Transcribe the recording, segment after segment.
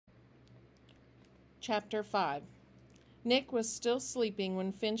Chapter 5. Nick was still sleeping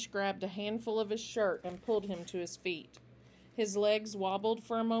when Finch grabbed a handful of his shirt and pulled him to his feet. His legs wobbled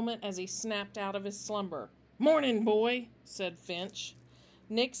for a moment as he snapped out of his slumber. "Morning, boy," said Finch.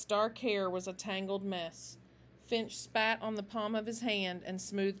 Nick's dark hair was a tangled mess. Finch spat on the palm of his hand and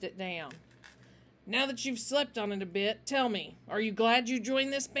smoothed it down. "Now that you've slept on it a bit, tell me, are you glad you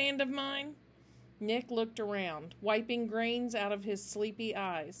joined this band of mine?" Nick looked around, wiping grains out of his sleepy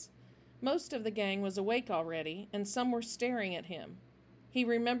eyes. Most of the gang was awake already, and some were staring at him. He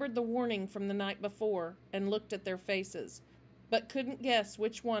remembered the warning from the night before and looked at their faces, but couldn't guess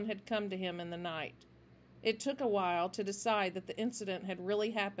which one had come to him in the night. It took a while to decide that the incident had really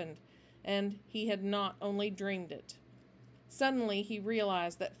happened, and he had not only dreamed it. Suddenly he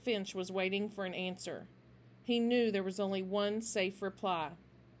realized that Finch was waiting for an answer. He knew there was only one safe reply.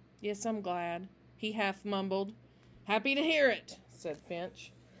 "Yes, I'm glad," he half mumbled. "Happy to hear it," said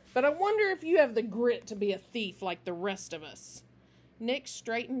Finch. "But I wonder if you have the grit to be a thief like the rest of us." Nick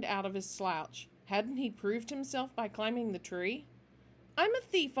straightened out of his slouch. Hadn't he proved himself by climbing the tree? "I'm a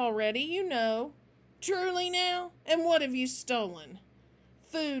thief already, you know." "Truly now? And what have you stolen?"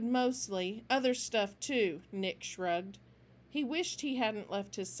 "Food, mostly. Other stuff, too," Nick shrugged. He wished he hadn't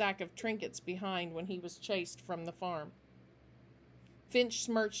left his sack of trinkets behind when he was chased from the farm. Finch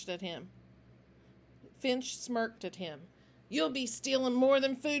smirked at him. "You'll be stealing more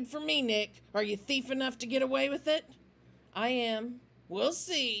than food from me, Nick. Are you thief enough to get away with it?" "I am." "We'll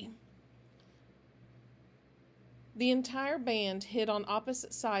see." The entire band hid on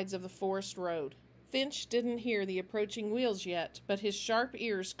opposite sides of the forest road. Finch didn't hear the approaching wheels yet, but his sharp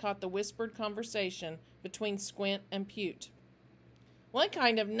ears caught the whispered conversation between Squint and Pute. "What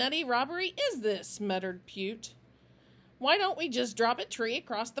kind of nutty robbery is this?" muttered Pute. "Why don't we just drop a tree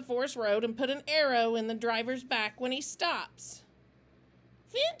across the forest road and put an arrow in the driver's back when he stops?"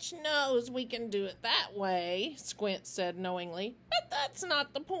 "Finch knows we can do it that way," Squint said knowingly, "but that's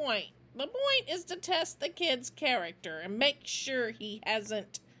not the point. The point is to test the kid's character and make sure he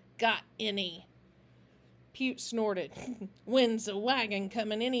hasn't got any." Pute snorted. "When's the wagon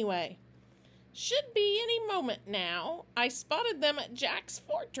coming anyway?" "Should be any moment now. I spotted them at Jack's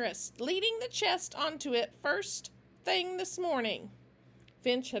fortress, leading the chest onto it first thing this morning."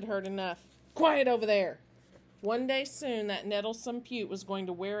 Finch had heard enough. "Quiet over there!" One day soon that nettlesome Pute was going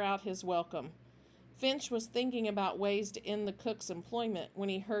to wear out his welcome. Finch was thinking about ways to end the cook's employment when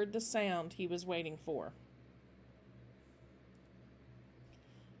he heard the sound he was waiting for.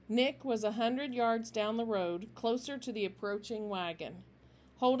 Nick was 100 yards down the road, closer to the approaching wagon.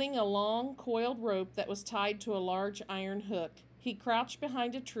 Holding a long, coiled rope that was tied to a large iron hook, he crouched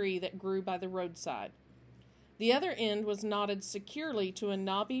behind a tree that grew by the roadside. The other end was knotted securely to a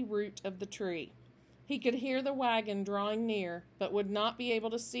knobby root of the tree. He could hear the wagon drawing near, but would not be able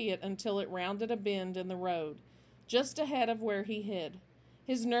to see it until it rounded a bend in the road, just ahead of where he hid.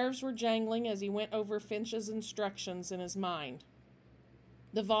 His nerves were jangling as he went over Finch's instructions in his mind.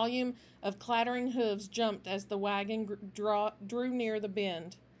 The volume of clattering hooves jumped as the wagon drew near the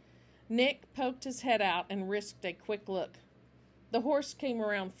bend. Nick poked his head out and risked a quick look. The horse came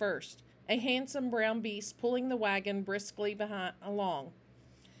around first, a handsome brown beast pulling the wagon briskly along.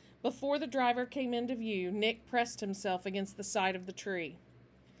 Before the driver came into view, Nick pressed himself against the side of the tree.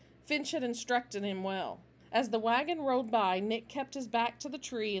 Finch had instructed him well. As the wagon rolled by, Nick kept his back to the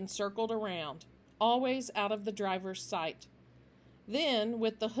tree and circled around, always out of the driver's sight. Then,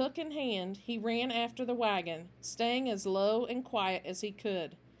 with the hook in hand, he ran after the wagon, staying as low and quiet as he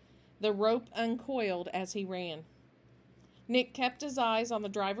could. The rope uncoiled as he ran. Nick kept his eyes on the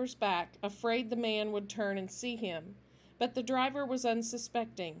driver's back, afraid the man would turn and see him, but the driver was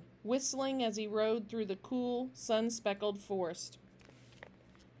unsuspecting, whistling as he rode through the cool, sun-speckled forest.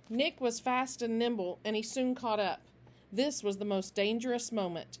 Nick was fast and nimble, and he soon caught up. This was the most dangerous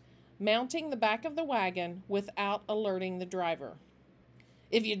moment, mounting the back of the wagon without alerting the driver.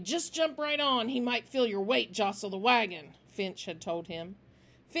 "If you just jump right on, he might feel your weight jostle the wagon," Finch had told him.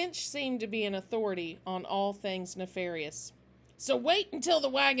 Finch seemed to be an authority on all things nefarious. "So wait until the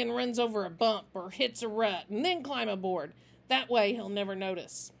wagon runs over a bump or hits a rut, and then climb aboard. That way he'll never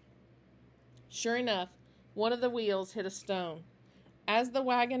notice." Sure enough, one of the wheels hit a stone. As the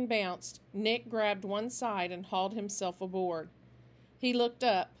wagon bounced, Nick grabbed one side and hauled himself aboard. He looked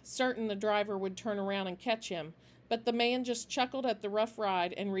up, certain the driver would turn around and catch him, but the man just chuckled at the rough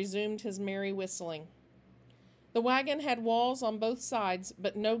ride and resumed his merry whistling. The wagon had walls on both sides,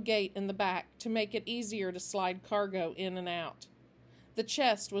 but no gate in the back to make it easier to slide cargo in and out. The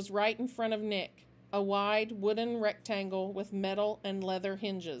chest was right in front of Nick, a wide wooden rectangle with metal and leather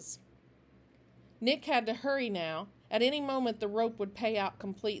hinges. Nick had to hurry now. At any moment the rope would pay out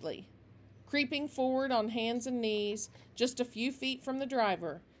completely. Creeping forward on hands and knees, just a few feet from the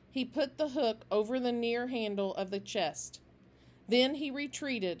driver, he put the hook over the near handle of the chest. Then he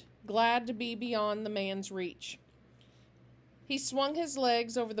retreated, glad to be beyond the man's reach. He swung his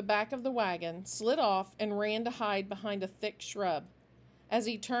legs over the back of the wagon, slid off, and ran to hide behind a thick shrub. As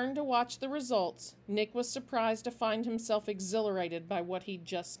he turned to watch the results, Nick was surprised to find himself exhilarated by what he'd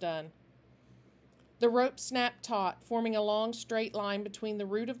just done. The rope snapped taut, forming a long straight line between the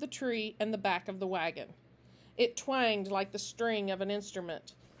root of the tree and the back of the wagon. It twanged like the string of an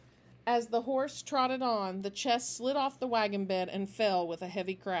instrument. As the horse trotted on, the chest slid off the wagon bed and fell with a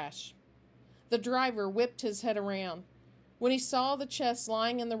heavy crash. The driver whipped his head around. When he saw the chest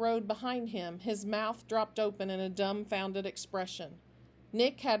lying in the road behind him, his mouth dropped open in a dumbfounded expression.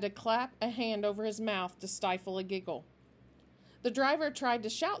 Nick had to clap a hand over his mouth to stifle a giggle. The driver tried to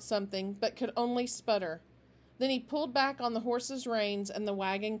shout something, but could only sputter. Then he pulled back on the horse's reins, and the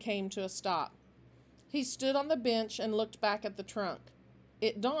wagon came to a stop. He stood on the bench and looked back at the trunk.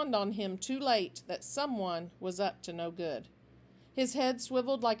 It dawned on him too late that someone was up to no good. His head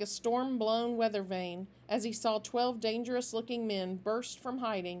swiveled like a storm-blown weather vane as he saw 12 dangerous-looking men burst from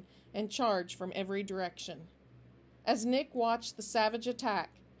hiding and charge from every direction. As Nick watched the savage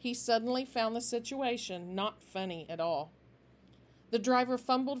attack, he suddenly found the situation not funny at all. The driver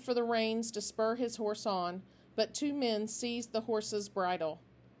fumbled for the reins to spur his horse on, but 2 men seized the horse's bridle.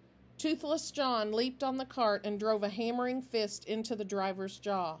 Toothless John leaped on the cart and drove a hammering fist into the driver's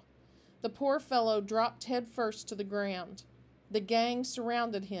jaw. The poor fellow dropped headfirst to the ground. The gang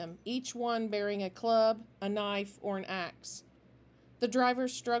surrounded him, each one bearing a club, a knife, or an axe. The driver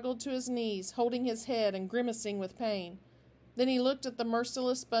struggled to his knees, holding his head and grimacing with pain. Then he looked at the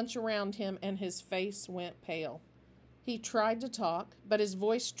merciless bunch around him, and his face went pale. He tried to talk, but his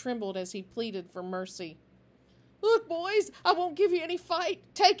voice trembled as he pleaded for mercy. "Look, boys, I won't give you any fight.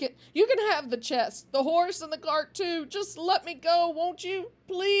 Take it. You can have the chest, the horse, and the cart, too. Just let me go, won't you?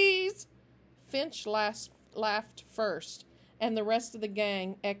 Please." Finch laughed first, and the rest of the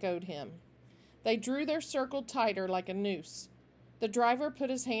gang echoed him. They drew their circle tighter like a noose. The driver put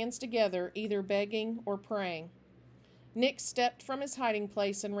his hands together, either begging or praying. Nick stepped from his hiding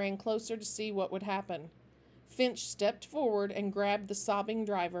place and ran closer to see what would happen. Finch stepped forward and grabbed the sobbing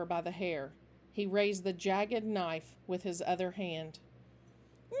driver by the hair. He raised the jagged knife with his other hand.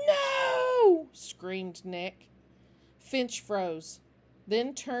 "No!" screamed Nick. Finch froze,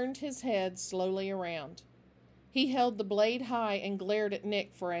 then turned his head slowly around. He held the blade high and glared at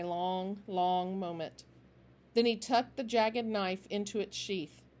Nick for a long, long moment. Then he tucked the jagged knife into its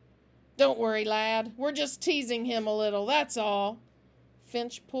sheath. "Don't worry, lad. We're just teasing him a little, that's all."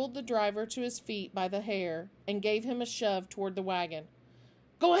 Finch pulled the driver to his feet by the hair and gave him a shove toward the wagon.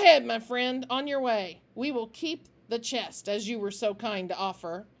 "Go ahead, my friend, on your way. We will keep the chest, as you were so kind to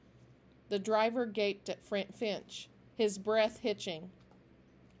offer." The driver gaped at Finch, his breath hitching.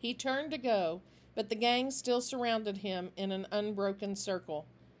 He turned to go, but the gang still surrounded him in an unbroken circle.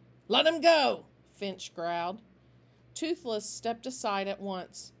 "Let him go," Finch growled. Toothless stepped aside at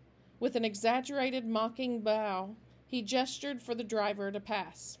once. With an exaggerated mocking bow, he gestured for the driver to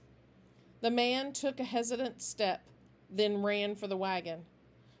pass. The man took a hesitant step, then ran for the wagon.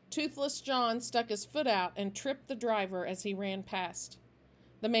 Toothless John stuck his foot out and tripped the driver as he ran past.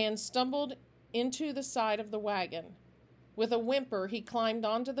 The man stumbled into the side of the wagon. With a whimper, he climbed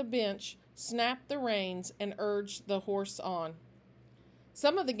onto the bench, snapped the reins, and urged the horse on.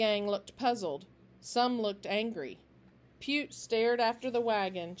 Some of the gang looked puzzled. Some looked angry. Pute stared after the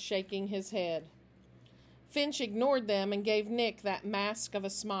wagon, shaking his head. Finch ignored them and gave Nick that mask of a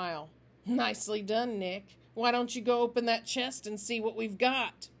smile. "Nicely done, Nick. Why don't you go open that chest and see what we've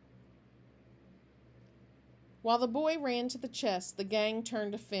got?" While the boy ran to the chest, the gang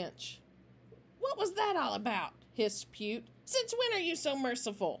turned to Finch. "What was that all about?" hissed Pute. "Since when are you so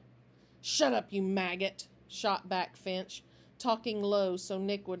merciful?" "Shut up, you maggot," shot back Finch, talking low so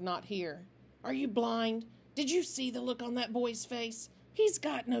Nick would not hear. "Are you blind? Did you see the look on that boy's face? He's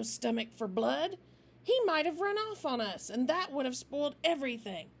got no stomach for blood. He might have run off on us, and that would have spoiled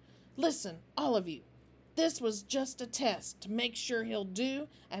everything. Listen, all of you. This was just a test to make sure he'll do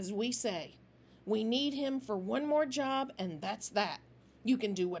as we say. We need him for one more job, and that's that. You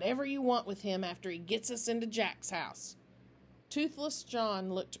can do whatever you want with him after he gets us into Jack's house." Toothless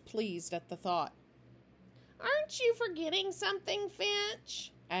John looked pleased at the thought. "Aren't you forgetting something,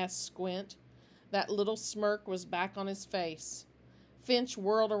 Finch?" asked Squint. That little smirk was back on his face. Finch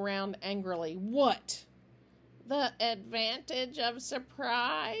whirled around angrily. "What?" "The advantage of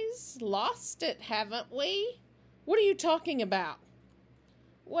surprise. Lost it, haven't we?" "What are you talking about?"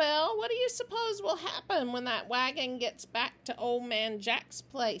 "Well, what do you suppose will happen when that wagon gets back to old man Jack's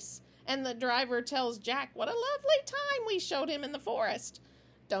place and the driver tells Jack what a lovely time we showed him in the forest.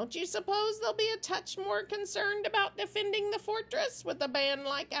 Don't you suppose they'll be a touch more concerned about defending the fortress with a band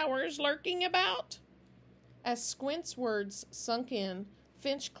like ours lurking about?" As Squint's words sunk in,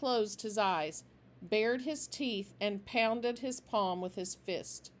 Finch closed his eyes, bared his teeth, and pounded his palm with his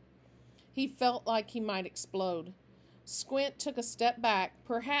fist. He felt like he might explode. Squint took a step back,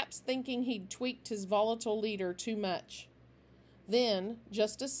 perhaps thinking he'd tweaked his volatile leader too much. Then,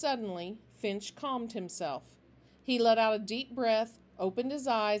 just as suddenly, Finch calmed himself. He let out a deep breath, opened his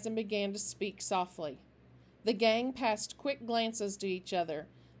eyes, and began to speak softly. The gang passed quick glances to each other.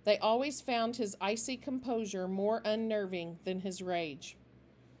 They always found his icy composure more unnerving than his rage.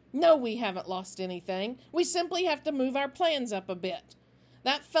 "No, we haven't lost anything. We simply have to move our plans up a bit.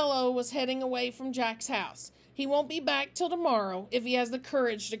 That fellow was heading away from Jack's house. He won't be back till tomorrow, if he has the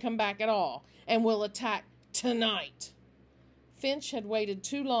courage to come back at all, and we'll attack tonight." Finch had waited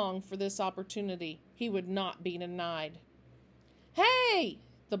too long for this opportunity. He would not be denied. "Hey!"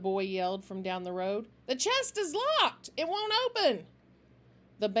 the boy yelled from down the road. "The chest is locked! It won't open!"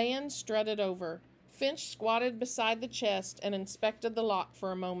 The band strutted over. Finch squatted beside the chest and inspected the lock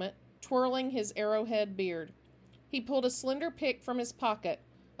for a moment, twirling his arrowhead beard. He pulled a slender pick from his pocket.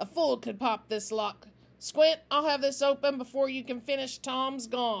 "A fool could pop this lock. Squint, I'll have this open before you can finish. Tom's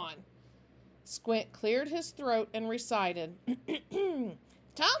gone." Squint cleared his throat and recited, "Tom's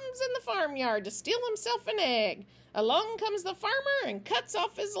in the farmyard to steal himself an egg. Along comes the farmer and cuts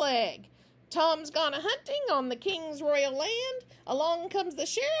off his leg. Tom's gone a-hunting on the king's royal land. Along comes the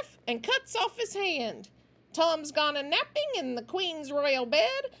sheriff and cuts off his hand. Tom's gone a-napping in the queen's royal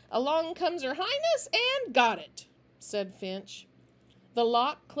bed. Along comes her highness and got it," said Finch. The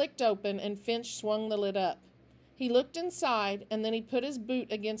lock clicked open and Finch swung the lid up. He looked inside, and then he put his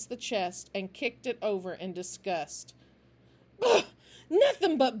boot against the chest and kicked it over in disgust. "Ugh,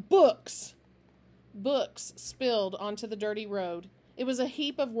 nothing but books!" Books spilled onto the dirty road. It was a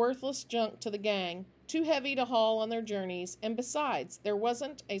heap of worthless junk to the gang, too heavy to haul on their journeys, and besides, there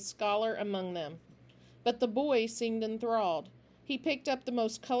wasn't a scholar among them. But the boy seemed enthralled. He picked up the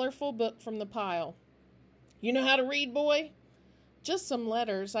most colorful book from the pile. "You know how to read, boy?" "Just some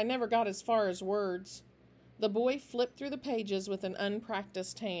letters. I never got as far as words." The boy flipped through the pages with an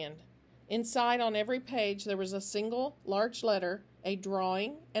unpracticed hand. Inside on every page there was a single large letter, a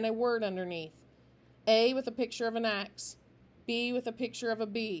drawing, and a word underneath. A with a picture of an axe, B with a picture of a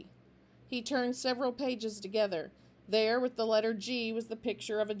bee. He turned several pages together. There, with the letter G, was the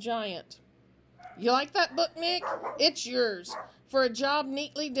picture of a giant. "You like that book, Nick? It's yours, for a job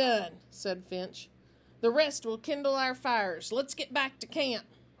neatly done," said Finch. "The rest will kindle our fires. Let's get back to camp."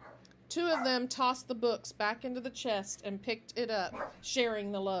 Two of them tossed the books back into the chest and picked it up,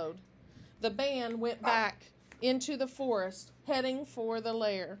 sharing the load. The band went back into the forest, heading for the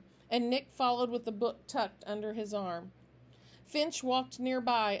lair, and Nick followed with the book tucked under his arm. Finch walked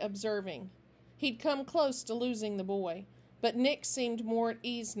nearby, observing. He'd come close to losing the boy, but Nick seemed more at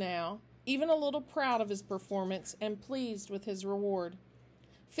ease now, even a little proud of his performance and pleased with his reward.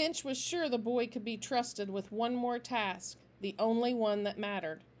 Finch was sure the boy could be trusted with one more task, the only one that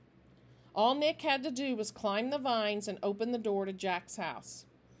mattered. All Nick had to do was climb the vines and open the door to Jack's house.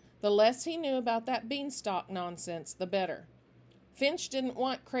 The less he knew about that beanstalk nonsense, the better. Finch didn't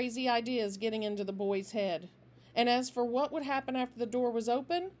want crazy ideas getting into the boy's head. And as for what would happen after the door was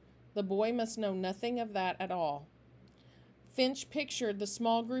open, the boy must know nothing of that at all. Finch pictured the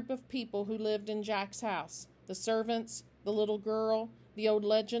small group of people who lived in Jack's house, the servants, the little girl, the old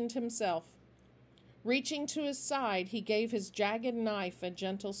legend himself. Reaching to his side, he gave his jagged knife a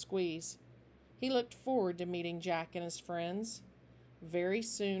gentle squeeze. He looked forward to meeting Jack and his friends. Very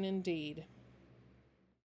soon indeed.